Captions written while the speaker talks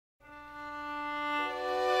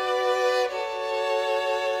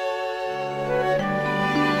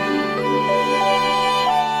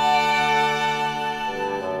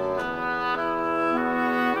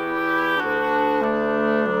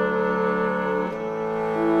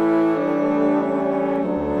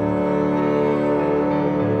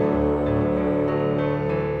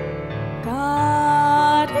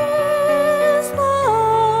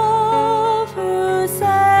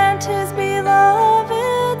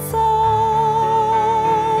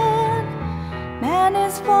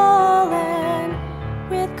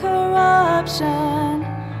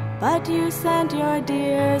but you sent your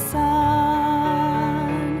dear Son.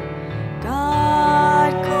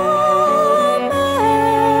 God commends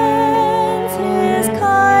His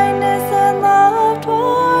kindness and love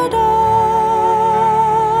toward us,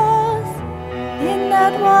 in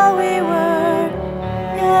that while we were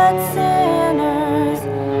yet sinners,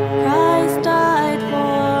 Christ died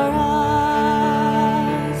for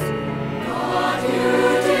us. God, you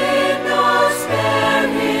did not spare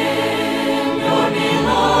Him, your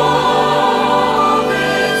beloved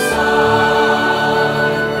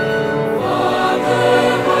Son. Father,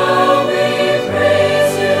 how we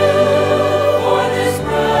praise you for this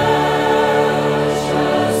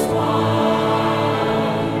precious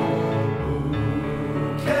one. Who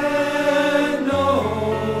can know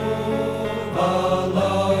the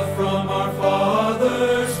love from our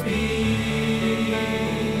Father's being?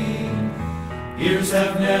 Ears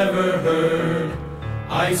have never heard,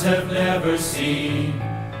 eyes have never seen,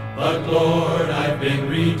 but Lord, I've been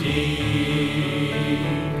redeemed.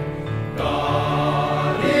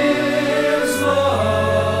 God is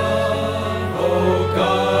love, oh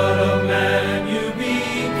God of man, you became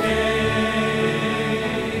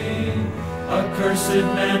a cursed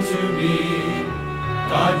man to me.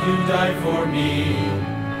 God, you died for me.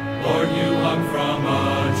 Lord, you hung from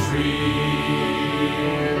a tree.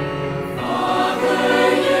 Father,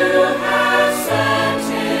 you have sent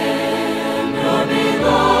Him, your beloved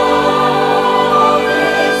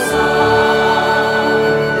Son.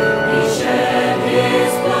 He shed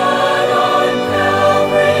His blood on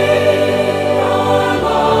Calvary. Your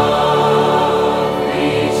love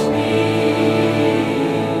reached me.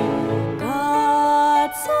 God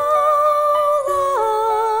so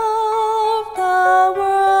loved the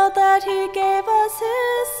world that He gave us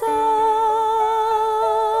His Son.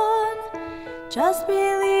 Just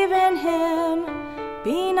believe in Him,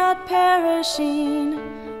 be not perishing,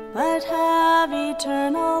 but have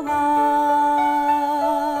eternal life.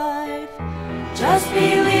 Just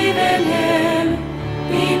believe in Him,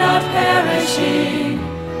 be not perishing,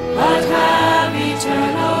 but have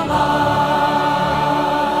eternal life.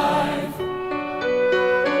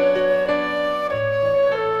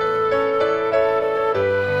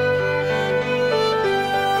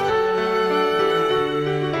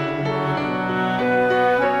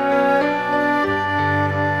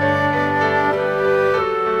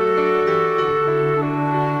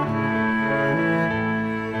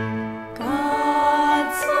 God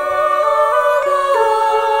so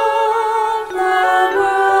loved the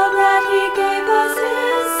world that He gave us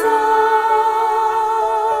His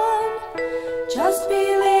Son. Just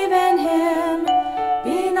believe in Him,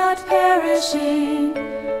 be not perishing,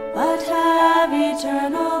 but have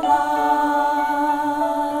eternal life.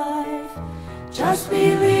 Just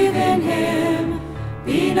believe in Him,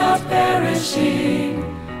 be not perishing,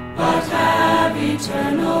 but have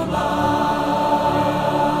eternal